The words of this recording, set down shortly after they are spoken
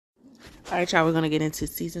All right, y'all, we're going to get into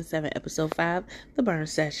season 7, episode 5, the burn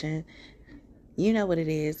session. You know what it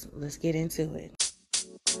is. Let's get into it.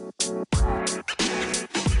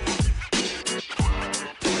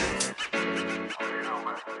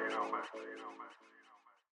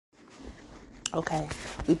 Okay,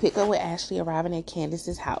 we pick up with Ashley arriving at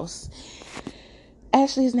Candace's house.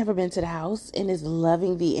 Ashley has never been to the house and is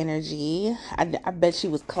loving the energy. I bet she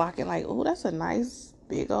was clocking like, oh, that's a nice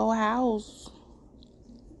big old house.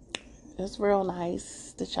 It's real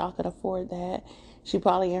nice that y'all could afford that. She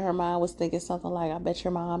probably in her mind was thinking something like, I bet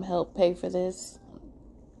your mom helped pay for this.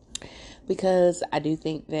 Because I do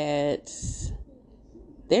think that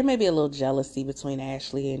there may be a little jealousy between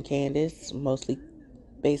Ashley and Candace, mostly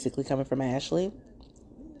basically coming from Ashley.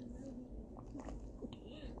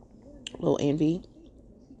 A little envy.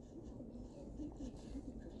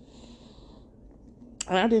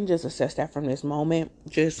 And I didn't just assess that from this moment,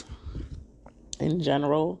 just in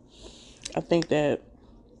general. I think that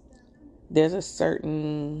there's a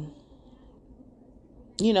certain,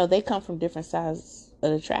 they come from different sides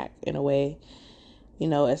of the track in a way,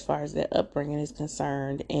 as far as their upbringing is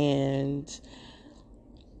concerned. And,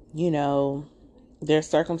 their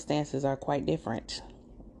circumstances are quite different.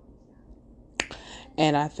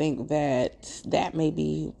 And I think that may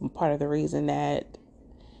be part of the reason that,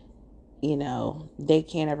 they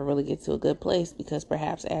can't ever really get to a good place, because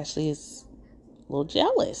perhaps Ashley is a little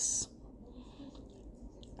jealous.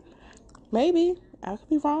 Maybe. I could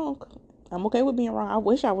be wrong. I'm okay with being wrong. I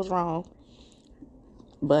wish I was wrong.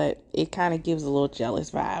 But it kind of gives a little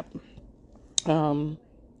jealous vibe.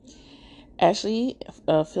 Ashley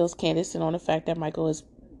fills Candace in on the fact that Michael is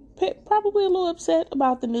probably a little upset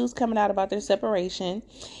about the news coming out about their separation.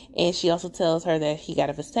 And she also tells her that he got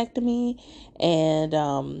a vasectomy.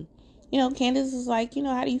 And, Candace is like,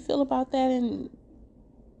 how do you feel about that? And,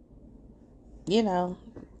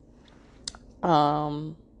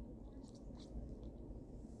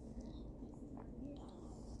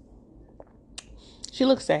 she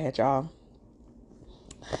looks sad, y'all.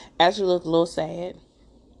 Ashley looked a little sad.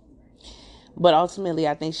 But ultimately,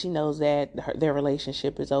 I think she knows that their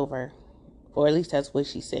relationship is over. Or at least that's what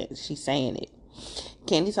she said. She's saying it.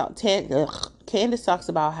 Candace talks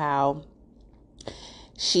about how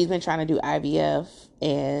she's been trying to do IVF.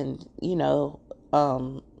 And,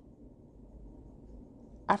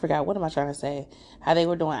 I forgot. What am I trying to say? How they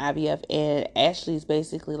were doing IVF. And Ashley's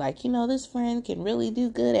basically like, this friend can really do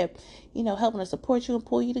good at, helping to support you and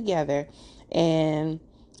pull you together. And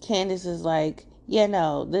Candace is like, yeah,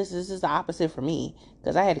 no, this is the opposite for me,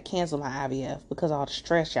 because I had to cancel my IVF because of all the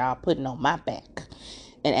stress y'all putting on my back.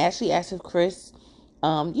 And Ashley asked if Chris,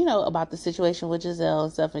 about the situation with Giselle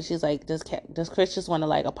and stuff, and she's like, does Chris just want to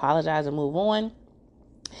like apologize and move on?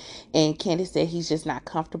 And Candace said he's just not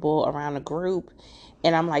comfortable around a group.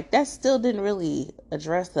 And I'm like, that still didn't really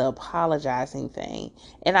address the apologizing thing.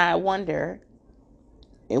 And I wonder,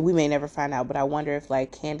 and we may never find out, but I wonder if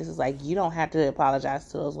like Candace is like, you don't have to apologize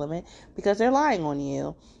to those women because they're lying on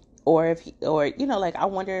you. Or I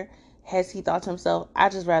wonder, has he thought to himself, I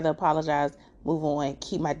just rather apologize, move on,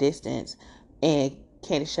 keep my distance. And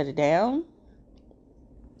Candace shut it down,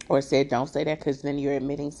 or said, don't say that because then you're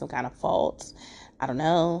admitting some kind of fault. I don't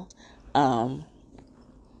know.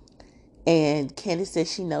 And Candace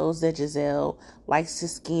says she knows that Giselle likes to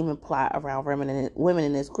scheme and plot around women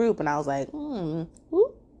in this group. And I was like,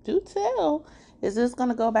 do tell. Is this going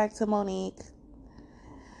to go back to Monique?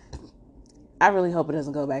 I really hope it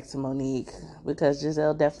doesn't go back to Monique, because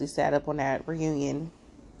Giselle definitely sat up on that reunion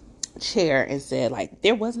chair and said, like,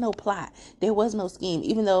 there was no plot. There was no scheme.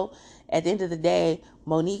 Even though at the end of the day,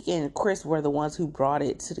 Monique and Chris were the ones who brought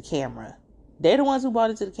it to the camera. They're the ones who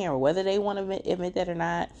brought it to the camera. Whether they want to admit that or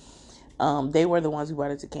not, they were the ones who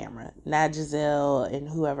brought it to camera. Not Giselle and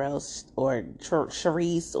whoever else, or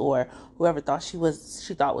Charisse, or whoever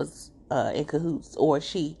she thought was in cahoots, or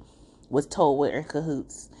she was told we're in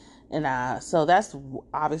cahoots. And so that's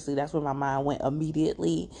where my mind went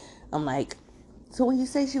immediately. I'm like, so when you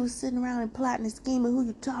say she was sitting around and plotting and scheming, who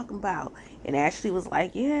you talking about? And Ashley was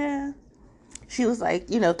like, yeah. She was like,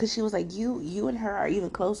 because she was like, you and her are even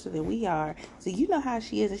closer than we are. So you know how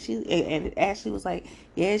she is. And Ashley was like,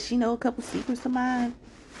 yeah, she know a couple secrets of mine.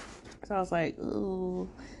 So I was like, ooh,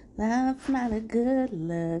 that's not a good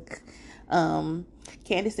look.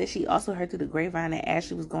 Candace said she also heard through the grapevine that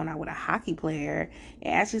Ashley was going out with a hockey player.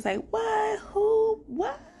 And Ashley's like, what? Who?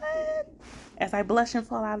 What? As I blush and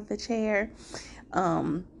fall out of the chair.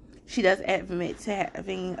 She does admit to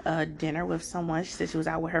having a dinner with someone. She said she was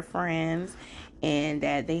out with her friends and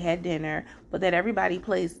that they had dinner, but that everybody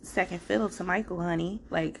plays second fiddle to Michael, honey.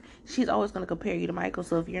 Like, she's always going to compare you to Michael.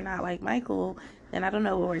 So if you're not like Michael, and I don't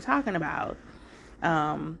know what we're talking about.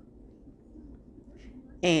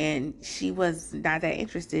 And she was not that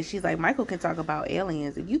interested. She's like, Michael can talk about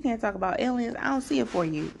aliens. If you can't talk about aliens, I don't see it for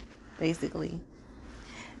you, basically.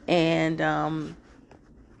 And I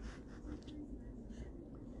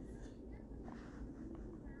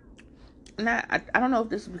don't know if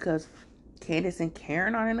this is because Candace and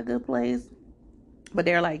Karen aren't in a good place, but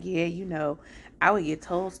they're like, yeah, I would get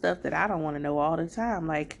told stuff that I don't want to know all the time,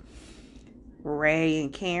 like Ray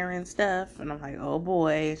and Karen stuff. And I'm like, oh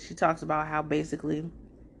boy. She talks about how basically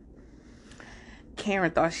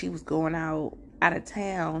Karen thought she was going out of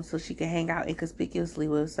town so she could hang out inconspicuously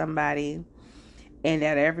with somebody, and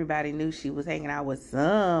that everybody knew she was hanging out with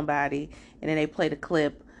somebody. And then they played a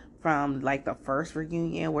clip from like the first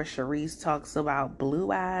reunion where Charisse talks about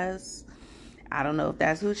blue eyes. I don't know if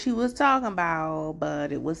that's who she was talking about,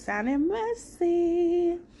 but it was sounding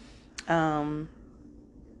messy. And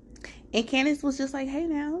Candace was just like, hey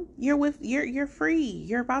now, you're free.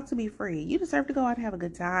 You're about to be free. You deserve to go out and have a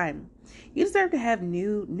good time. You deserve to have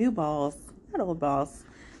new balls, not old balls.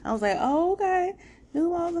 I was like, oh, okay. New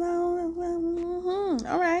balls and all.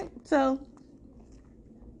 All right. So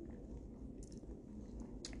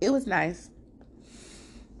it was nice.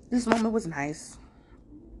 This moment was nice.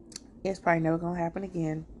 It's probably never gonna happen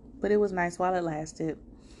again, but it was nice while it lasted.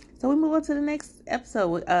 So we move on to the next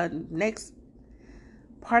episode. Next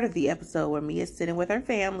part of the episode where Mia's sitting with her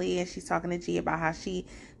family and she's talking to G about how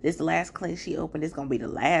this last clinic she opened is gonna be the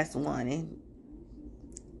last one. And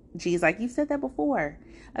G's like, you said that before.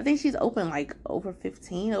 I think she's open like over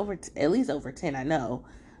 15, at least over 10, I know.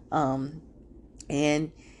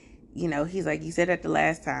 And he's like, you said that the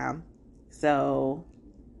last time. So,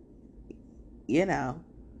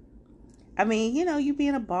 I mean, you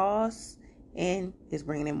being a boss and it's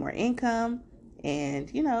bringing in more income, and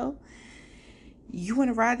you want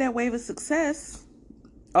to ride that wave of success.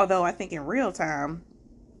 Although I think in real time,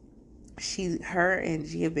 her and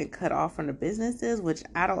G have been cut off from the businesses, which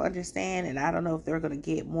I don't understand, and I don't know if they're going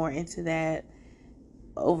to get more into that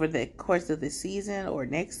over the course of the season or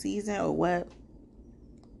next season or what.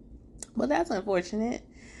 But that's unfortunate.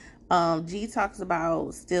 G talks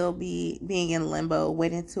about still being in limbo,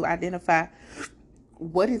 waiting to identify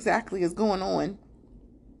what exactly is going on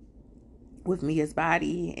with Mia's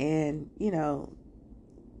body. And,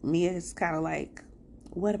 Mia's kind of like,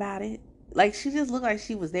 what about it? Like, she just looked like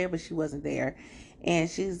she was there, but she wasn't there. And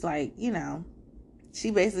she's like, she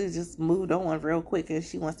basically just moved on real quick, and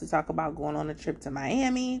she wants to talk about going on a trip to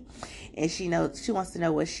Miami. And she wants to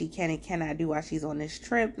know what she can and cannot do while she's on this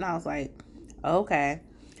trip. And I was like, okay.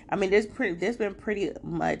 I mean, there's been pretty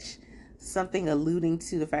much something alluding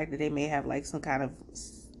to the fact that they may have like some kind of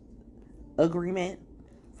agreement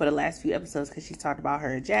for the last few episodes, because she talked about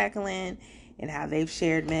her and Jacqueline and how they've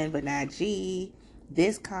shared men but not G,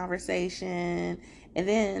 this conversation. And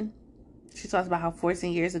then she talks about how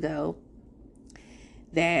 14 years ago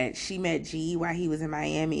that she met G while he was in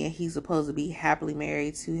Miami, and he's supposed to be happily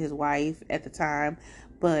married to his wife at the time,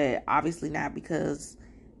 but obviously not, because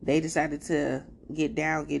they decided to get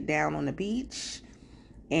down on the beach.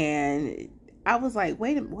 And I was like,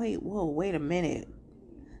 wait a minute.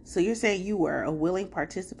 So you're saying you were a willing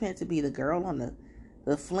participant to be the girl on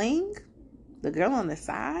the fling? The girl on the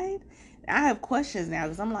side? I have questions now,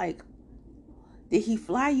 because I'm like, did he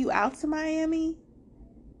fly you out to Miami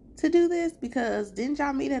to do this? Because didn't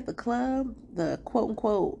y'all meet at the club, the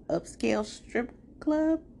quote-unquote upscale strip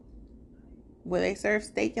club where they serve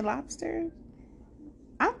steak and lobster?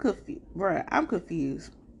 I'm confused, bruh. I'm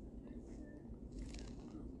confused.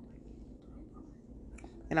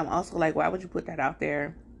 And I'm also like, why would you put that out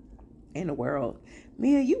there in the world?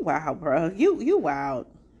 Mia, you wild, bro. You wild.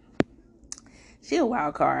 She a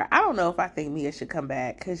wild card. I don't know if I think Mia should come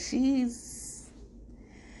back, because she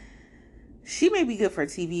may be good for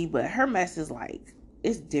TV, but her mess is like,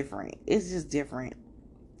 it's different. It's just different.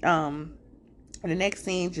 In the next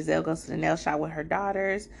scene, Giselle goes to the nail shop with her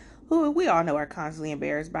daughters, who we all know are constantly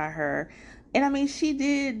embarrassed by her. And I mean, she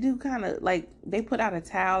did do kind of like, they put out a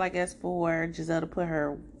towel, I guess, for Giselle to put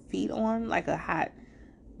her feet on, like a hot,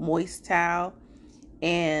 moist towel.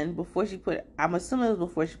 And I'm assuming it was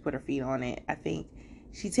before she put her feet on it. I think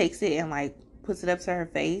she takes it and like puts it up to her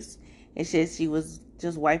face, and says she was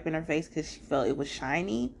just wiping her face because she felt it was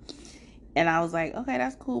shiny. And I was like, okay,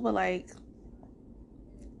 that's cool, but like,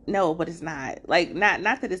 no, but it's not. Like, not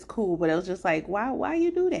that it's cool, but it was just like, why you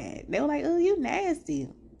do that? They were like, oh, you nasty.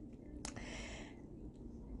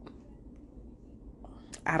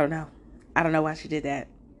 I don't know. I don't know why she did that.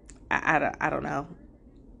 I don't know.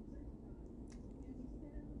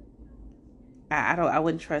 I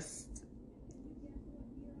wouldn't trust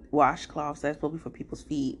washcloths that's supposed to be for people's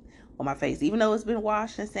feet on my face. Even though it's been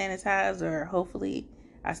washed and sanitized, or hopefully,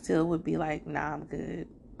 I still would be like, nah, I'm good.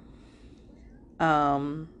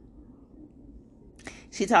 Um,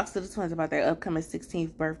 she talks to the twins about their upcoming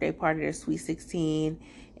 16th birthday party, their sweet 16,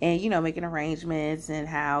 and, making arrangements and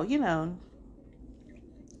how,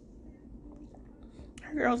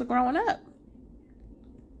 her girls are growing up.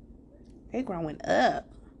 They growing up.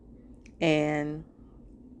 And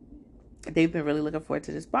they've been really looking forward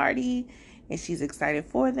to this party, and she's excited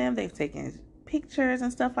for them. They've taken pictures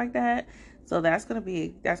and stuff like that. So that's gonna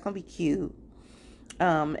be cute.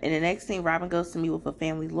 And the next thing, Robin goes to meet with a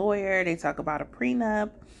family lawyer. They talk about a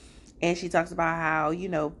prenup, and she talks about how,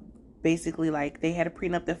 basically like they had a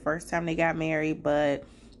prenup the first time they got married, but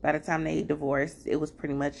by the time they divorced, it was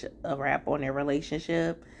pretty much a wrap on their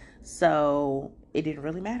relationship. So it didn't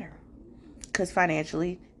really matter because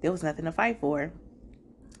financially there was nothing to fight for.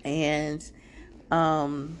 And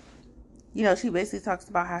she basically talks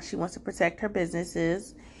about how she wants to protect her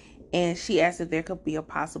businesses, and she asked if there could be a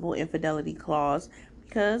possible infidelity clause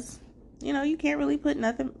because you can't really put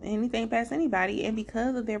anything past anybody, and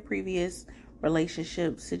because of their previous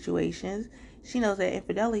relationship situations, she knows that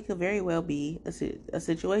infidelity could very well be a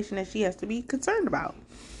situation that she has to be concerned about.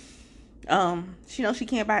 She knows she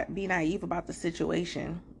can't be naive about the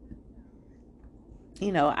situation.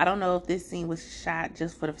 I don't know if this scene was shot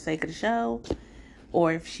just for the sake of the show,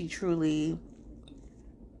 or if she truly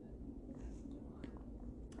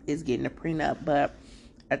is getting a prenup, but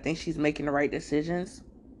I think she's making the right decisions,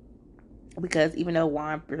 because even though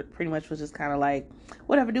Juan pretty much was just kind of like,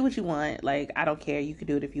 whatever, do what you want, like, I don't care, you can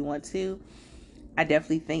do it if you want to, I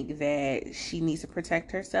definitely think that she needs to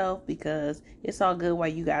protect herself, because it's all good while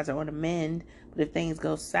you guys are on the mend, but if things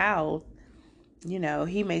go south,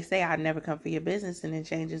 he may say, I'd never come for your business, and then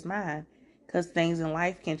change his mind, because things in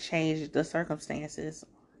life can change the circumstances.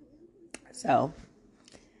 So,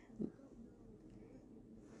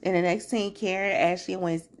 in the next scene, Karen, Ashley,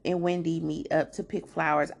 and Wendy meet up to pick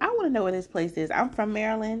flowers. I want to know where this place is. I'm from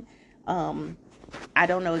Maryland. I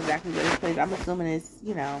don't know exactly where this place is. I'm assuming it's,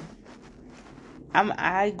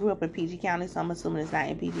 I grew up in PG County, so I'm assuming it's not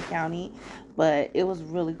in PG County. But it was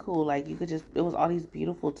really cool. Like, it was all these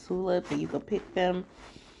beautiful tulips, and you could pick them.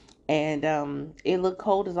 And it looked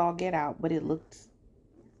cold as all get out, but it looked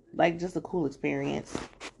like just a cool experience.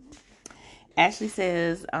 Ashley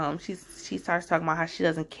says she starts talking about how she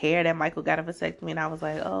doesn't care that Michael got a vasectomy, and I was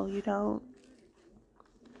like, oh, you don't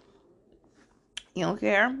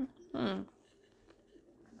care? I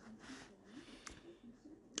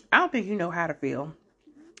don't think you know how to feel,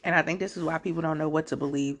 and I think this is why people don't know what to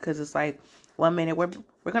believe, because it's like, one minute we're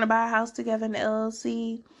gonna buy a house together in the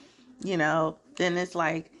LLC, then it's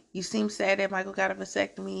like, you seem sad that Michael got a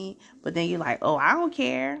vasectomy, but then you're like, oh, I don't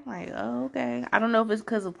care. Like, oh, okay. I don't know if it's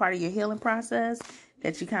because of part of your healing process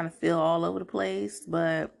that you kind of feel all over the place,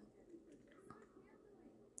 but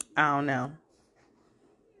I don't know.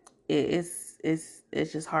 It's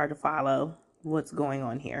just hard to follow what's going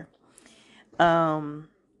on here.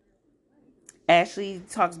 Ashley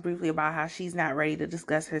talks briefly about how she's not ready to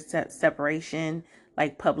discuss her separation,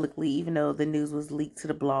 like, publicly, even though the news was leaked to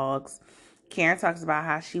the blogs. Karen talks about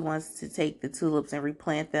how she wants to take the tulips and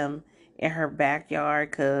replant them in her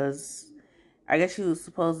backyard, because I guess she was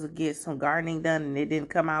supposed to get some gardening done and it didn't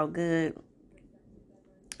come out good.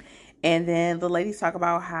 And then the ladies talk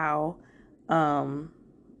about how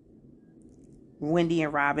Wendy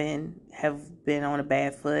and Robin have been on a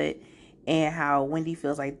bad foot, and how Wendy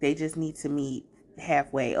feels like they just need to meet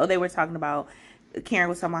halfway. Oh, they were talking about, Karen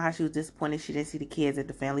was talking about how she was disappointed she didn't see the kids at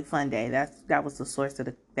the family fun day. That was the source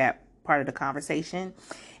of that part of the conversation.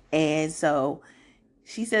 And so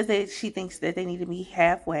she says that she thinks that they need to meet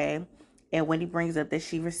halfway. And Wendy brings up that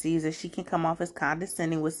she receives that she can come off as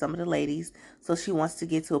condescending with some of the ladies, so she wants to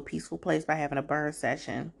get to a peaceful place by having a burn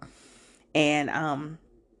session. And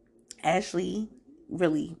Ashley,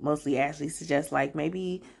 really mostly Ashley, suggests, like,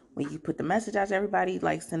 maybe when you put the message out to everybody,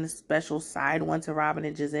 like, send a special side one to Robin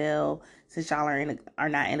and Giselle, since y'all are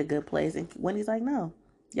not in a good place. And Wendy's like, no,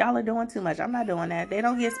 y'all are doing too much. I'm not doing that. They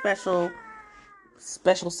don't get special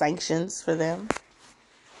sanctions for them.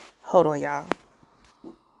 Hold on, y'all.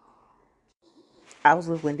 I was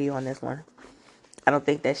with Wendy on this one. I don't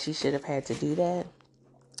think that she should have had to do that.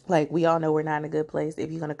 Like, we all know we're not in a good place.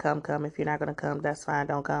 If you're going to come, come. If you're not going to come, that's fine.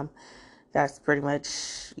 Don't come. That's pretty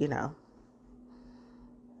much,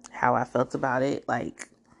 how I felt about it. Like,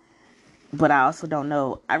 but I also don't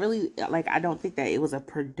know. I don't think that it was a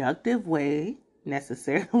productive way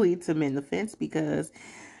necessarily to mend the fence, because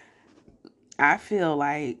I feel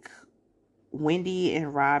like Wendy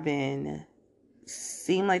and Robin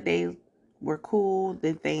seem like they were cool,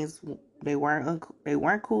 then things they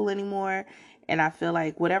weren't cool anymore. And I feel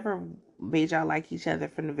like whatever made y'all like each other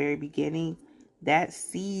from the very beginning, that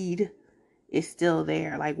seed is still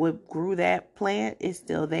there. Like what grew that plant is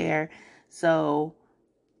still there. So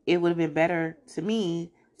it would have been better to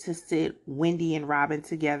me to sit Wendy and Robin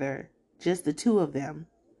together, just the two of them.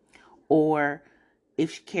 Or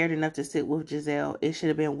if she cared enough to sit with Giselle, it should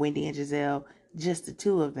have been Wendy and Giselle, just the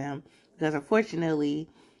two of them. Because unfortunately,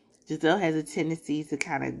 Giselle has a tendency to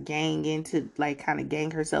kind of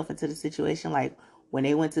gang herself into the situation. Like when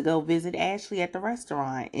they went to go visit Ashley at the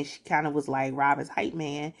restaurant, and she kind of was like Robin's hype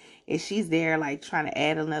man, and she's there like trying to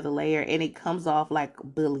add another layer, and it comes off like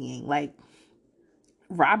bullying. Like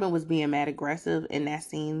Robin was being mad aggressive in that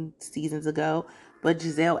scene seasons ago, but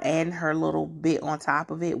Giselle adding her little bit on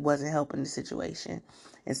top of it wasn't helping the situation.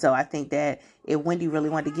 And so I think that if Wendy really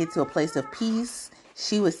wanted to get to a place of peace,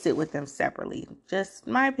 she would sit with them separately. Just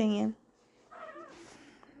my opinion.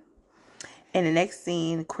 In the next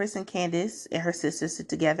scene, Chris and Candace and her sister sit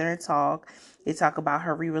together and talk. They talk about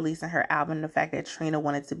her re-releasing her album, the fact that Trina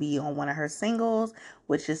wanted to be on one of her singles,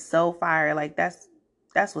 which is so fire. Like that's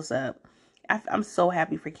what's up. I'm so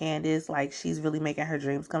happy for Candace. Like she's really making her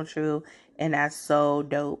dreams come true, and that's so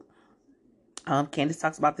dope. Candace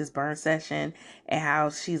talks about this burn session and how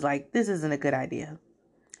she's like, this isn't a good idea.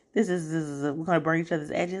 We're gonna burn each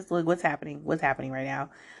other's edges. Look what's happening. What's happening right now?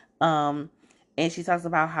 And she talks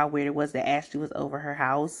about how weird it was that Ashley was over her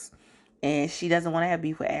house, and she doesn't want to have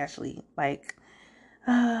beef with Ashley. Like,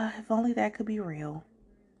 if only that could be real.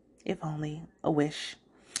 If only a wish.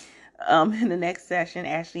 In the next session,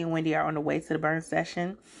 Ashley and Wendy are on the way to the burn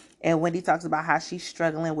session, and Wendy talks about how she's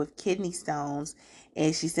struggling with kidney stones,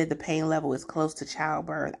 and she said the pain level is close to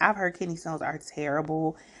childbirth. I've heard kidney stones are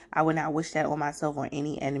terrible. I would not wish that on myself or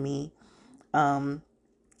any enemy. And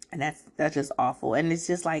that's just awful. And it's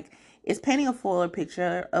just like it's painting a fuller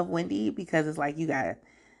picture of Wendy, because it's like you got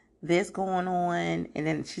this going on, and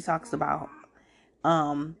then she talks about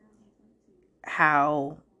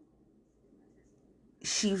how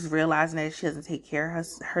she's realizing that if she doesn't take care of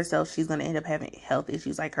herself, she's going to end up having health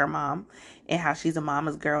issues like her mom, and how she's a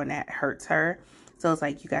mama's girl and that hurts her. So it's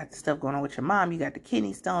like you got the stuff going on with your mom, you got the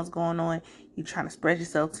kidney stones going on, you trying to spread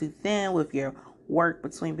yourself too thin with your work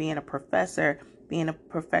between being a professor, being a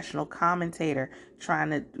professional commentator,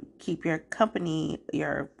 trying to keep your company,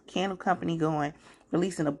 your candle company going,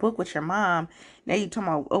 releasing a book with your mom. Now you talking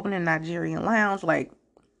about opening a Nigerian lounge. Like,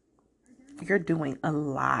 you're doing a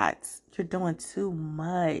lot. You're doing too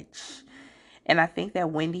much. And I think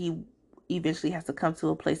that Wendy eventually has to come to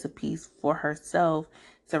a place of peace for herself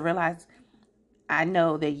to realize, I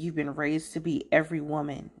know that you've been raised to be every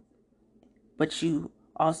woman, but you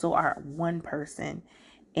also are one person,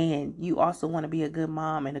 and you also want to be a good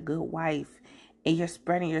mom and a good wife, and you're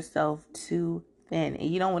spreading yourself too thin, and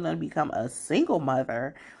you don't want to become a single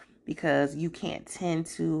mother because you can't tend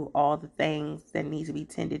to all the things that need to be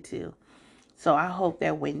tended to. So I hope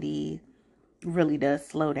that Wendy really does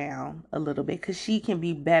slow down a little bit, because she can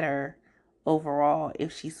be better overall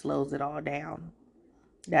if she slows it all down.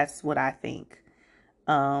 That's what I think.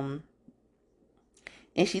 And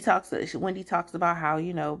Wendy talks about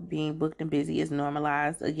how, being booked and busy is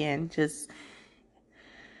normalized. Again, just,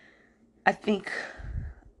 I think,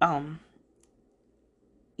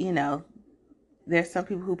 there's some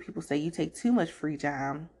people say you take too much free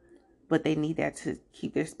time, but they need that to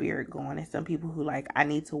keep their spirit going. And some people who like, I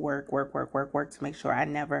need to work to make sure I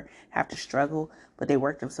never have to struggle, but they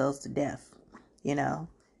work themselves to death, And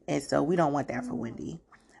so we don't want that for Wendy.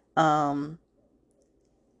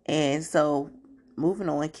 And so moving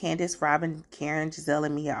on, Candace, Robin, Karen, Giselle,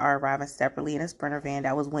 and Mia are arriving separately in a Sprinter van.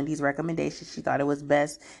 That was Wendy's recommendation. She thought it was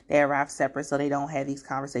best they arrive separate so they don't have these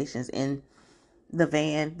conversations in the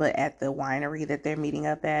van, but at the winery that they're meeting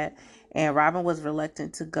up at. And Robin was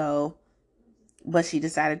reluctant to go, but she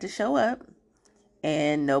decided to show up.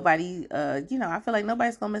 And nobody, I feel like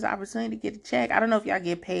nobody's going to miss an opportunity to get a check. I don't know if y'all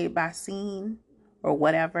get paid by scene or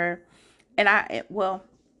whatever. And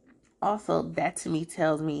also, that to me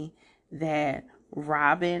tells me that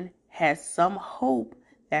Robin has some hope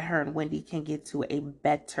that her and Wendy can get to a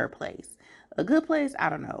better place. A good place, I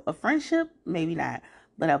don't know. A friendship, maybe not,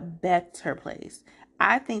 but a better place.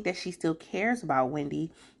 I think that she still cares about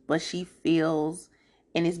Wendy, but she feels,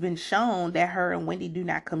 and it's been shown, that her and Wendy do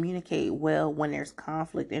not communicate well when there's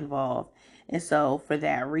conflict involved. And so for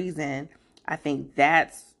that reason, I think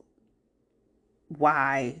that's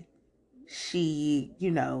why she,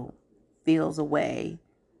 feels a way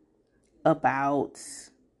about,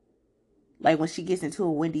 like, when she gets into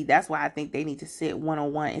a Wendy. That's why I think they need to sit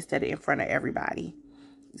one-on-one instead of in front of everybody.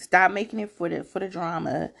 Stop making it for the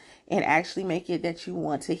drama, and actually make it that you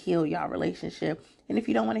want to heal y'all relationship. And if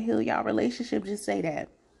you don't want to heal y'all relationship, just say that.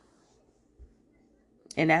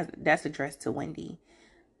 And that's addressed to Wendy.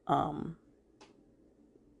 Um,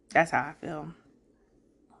 that's how I feel.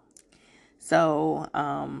 So,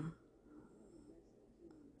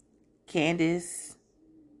 Candace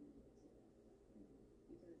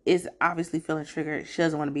is obviously feeling triggered. She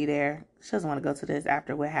doesn't want to be there. She doesn't want to go to this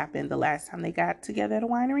after what happened the last time they got together at a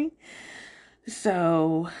winery.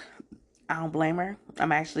 So I don't blame her.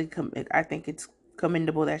 I think it's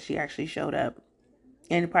commendable that she actually showed up.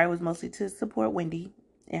 And it probably was mostly to support Wendy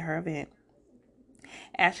in her event.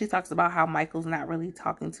 Ashley talks about how Michael's not really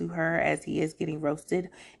talking to her as he is getting roasted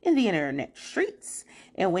in the internet streets.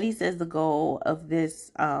 And Wendy says the goal of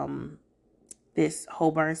this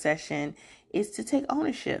whole burn session is to take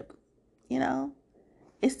ownership. You know,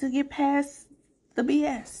 it's to get past the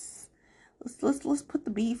BS. Let's put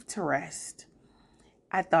the beef to rest.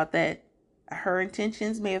 I thought that her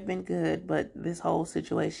intentions may have been good, but this whole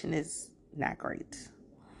situation is not great.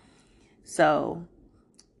 So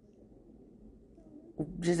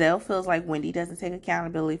Giselle feels like Wendy doesn't take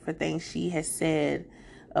accountability for things she has said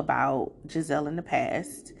about Giselle in the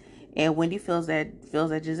past. And Wendy feels that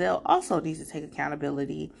Giselle also needs to take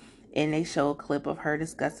accountability. And they show a clip of her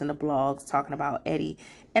discussing the blogs, talking about Eddie.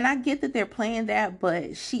 And I get that they're playing that,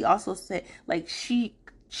 but she also said, like, she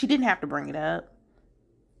didn't have to bring it up.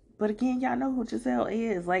 But again, y'all know who Giselle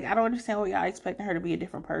is. Like, I don't understand why y'all expecting her to be a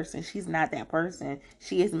different person. She's not that person.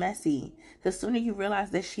 She is messy. The sooner you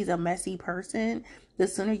realize that she's a messy person, the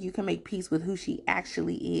sooner you can make peace with who she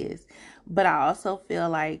actually is. But I also feel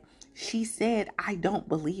like she said, I don't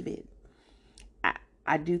believe it.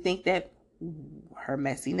 I do think that her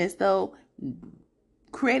messiness, though,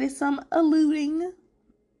 created some alluding.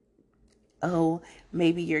 Oh,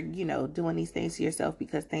 maybe you're, doing these things to yourself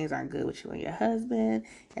because things aren't good with you and your husband.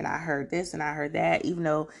 And I heard this and I heard that, even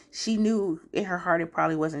though she knew in her heart it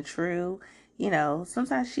probably wasn't true.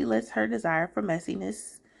 Sometimes she lets her desire for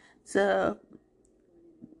messiness to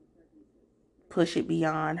push it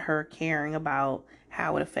beyond her caring about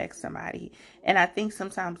how it affects somebody. And I think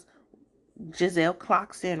sometimes Giselle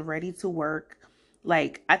clocks in ready to work.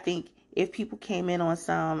 Like, I think if people came in on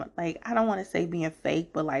some, like, I don't want to say being fake,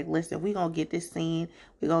 but like, listen, we're going to get this scene.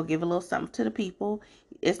 We're going to give a little something to the people.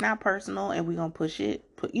 It's not personal, and we're going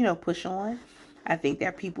to push on. I think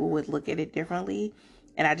that people would look at it differently.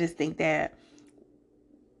 And I just think that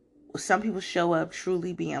some people show up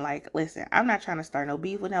truly being like, listen, I'm not trying to start no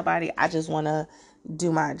beef with nobody. I just want to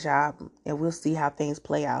do my job, and we'll see how things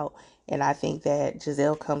play out. And I think that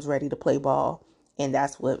Giselle comes ready to play ball. And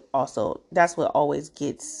that's what always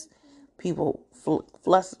gets people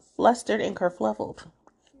flustered and kerfluffled.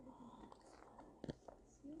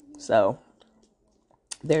 So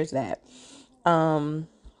there's that.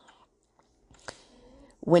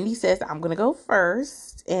 Wendy says, I'm going to go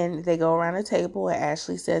first. And they go around the table. And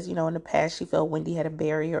Ashley says, in the past, she felt Wendy had a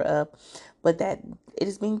barrier up, but that it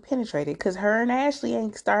is being penetrated. Because her and Ashley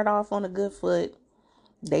ain't start off on a good foot.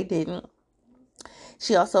 They didn't.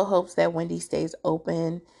 She also hopes that Wendy stays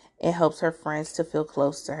open and helps her friends to feel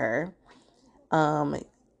close to her.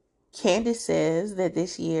 Candace says that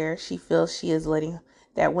this year she feels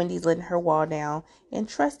that Wendy's letting her wall down and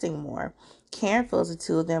trusting more. Karen feels the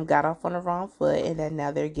two of them got off on the wrong foot and that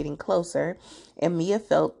now they're getting closer. And Mia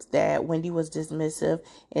felt that Wendy was dismissive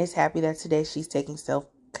and is happy that today she's taking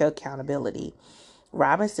self-accountability.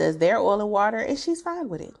 Robin says they're oil and water and she's fine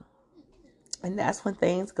with it. And that's when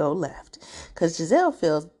things go left. Because Giselle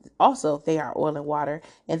feels also they are oil and water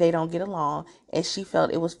and they don't get along. And she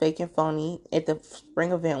felt it was fake and phony at the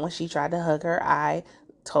spring event when she tried to hug her. I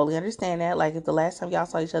totally understand that. Like, if the last time y'all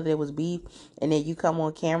saw each other there was beef, and then you come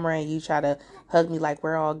on camera and you try to hug me like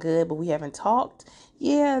we're all good, but we haven't talked.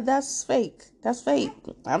 Yeah, that's fake. That's fake.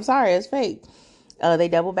 I'm sorry, it's fake. They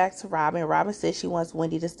double back to Robin. Robin said she wants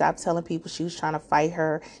Wendy to stop telling people she was trying to fight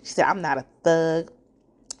her. She said, I'm not a thug.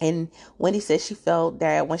 And Wendy said she felt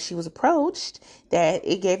that when she was approached, that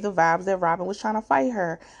it gave the vibes that Robin was trying to fight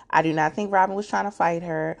her. I do not think Robin was trying to fight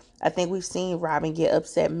her. I think we've seen Robin get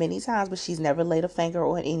upset many times, but she's never laid a finger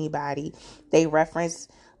on anybody. They referenced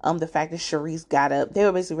the fact that Sharice got up. They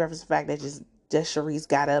were basically referencing the fact that just Sharice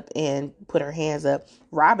got up and put her hands up.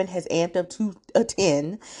 Robin has amped up to a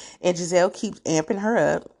 10, and Giselle keeps amping her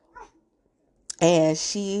up. And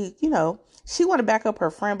she want to back up her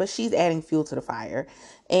friend, but she's adding fuel to the fire.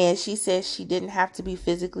 And she says she didn't have to be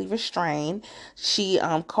physically restrained. She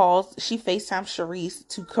FaceTimed Sharice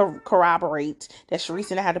to corroborate that Sharice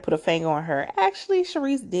didn't have to put a finger on her. Actually,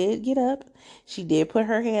 Sharice did get up. She did put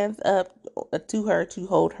her hands up to her to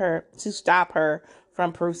hold her, to stop her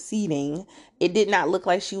from proceeding. It did not look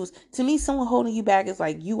like she was, to me, someone holding you back is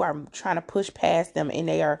like you are trying to push past them and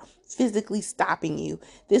they are physically stopping you.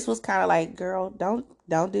 This was kind of like, girl, don't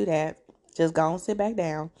do that. Just go and sit back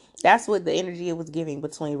down. That's what the energy it was giving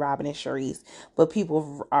between Robin and Charisse. But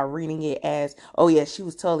people are reading it as, oh yeah, she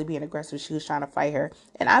was totally being aggressive. She was trying to fight her.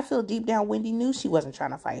 And I feel deep down Wendy knew she wasn't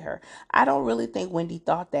trying to fight her. I don't really think Wendy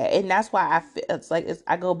thought that. And that's why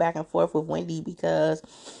I go back and forth with Wendy, because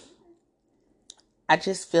I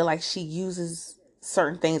just feel like she uses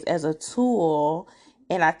certain things as a tool.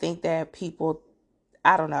 And I think that people,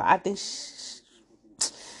 I don't know. I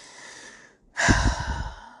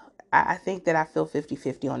think that I feel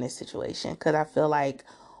 50-50 on this situation, because I feel like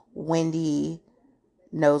Wendy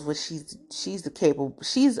knows what she's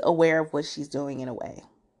aware of what she's doing in a way.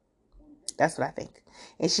 That's what I think.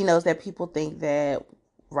 And she knows that people think that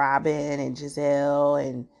Robin and Giselle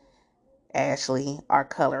and Ashley are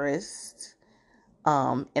colorists.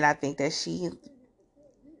 And I think that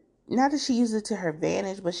not that she uses it to her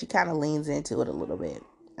advantage, but she kind of leans into it a little bit.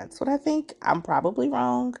 That's what I think. I'm probably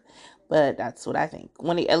wrong, but that's what I think.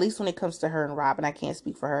 At least when it comes to her and Robin, I can't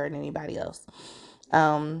speak for her and anybody else.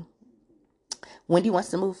 Wendy wants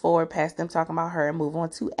to move forward past them talking about her and move on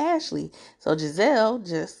to Ashley. So Giselle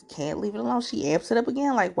just can't leave it alone. She amps it up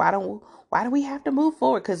again. Like, why do we have to move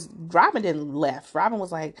forward? Because Robin didn't left. Robin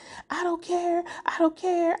was like, I don't care. I don't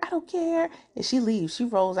care. I don't care. And she leaves. She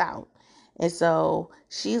rolls out. And so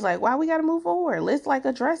she's like, why we got to move forward? Let's like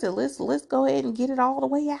address it. Let's go ahead and get it all the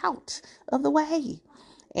way out of the way.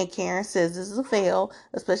 And Karen says this is a fail,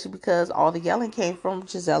 especially because all the yelling came from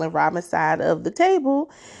Giselle and Robin's side of the table.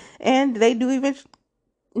 And they do even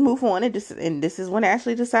move on. And this is when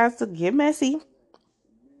Ashley decides to get messy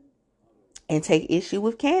and take issue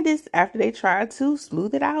with Candace after they tried to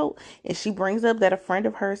smooth it out. And she brings up that a friend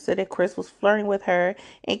of hers said that Chris was flirting with her.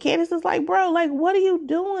 And Candace is like, bro, like, what are you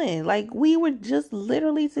doing? Like, we were just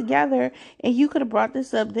literally together and you could have brought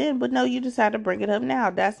this up then. But no, you decided to bring it up now.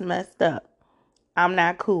 That's messed up. I'm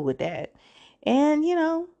not cool with that. And,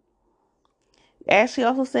 Ashley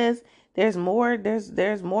also says there's more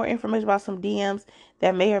information about some DMs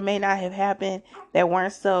that may or may not have happened that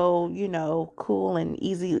weren't so, cool and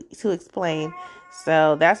easy to explain.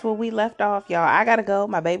 So that's where we left off, y'all. I gotta go.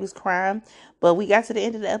 My baby's crying. But we got to the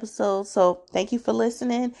end of the episode. So thank you for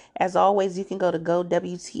listening. As always, you can go to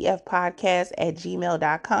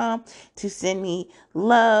gowtfpodcast@gmail.com to send me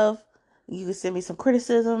love. You can send me some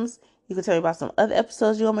criticisms. You can tell me about some other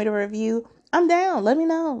episodes you want me to review. I'm down. Let me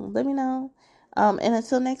know. And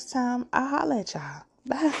until next time, I'll holla at y'all.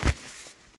 Bye.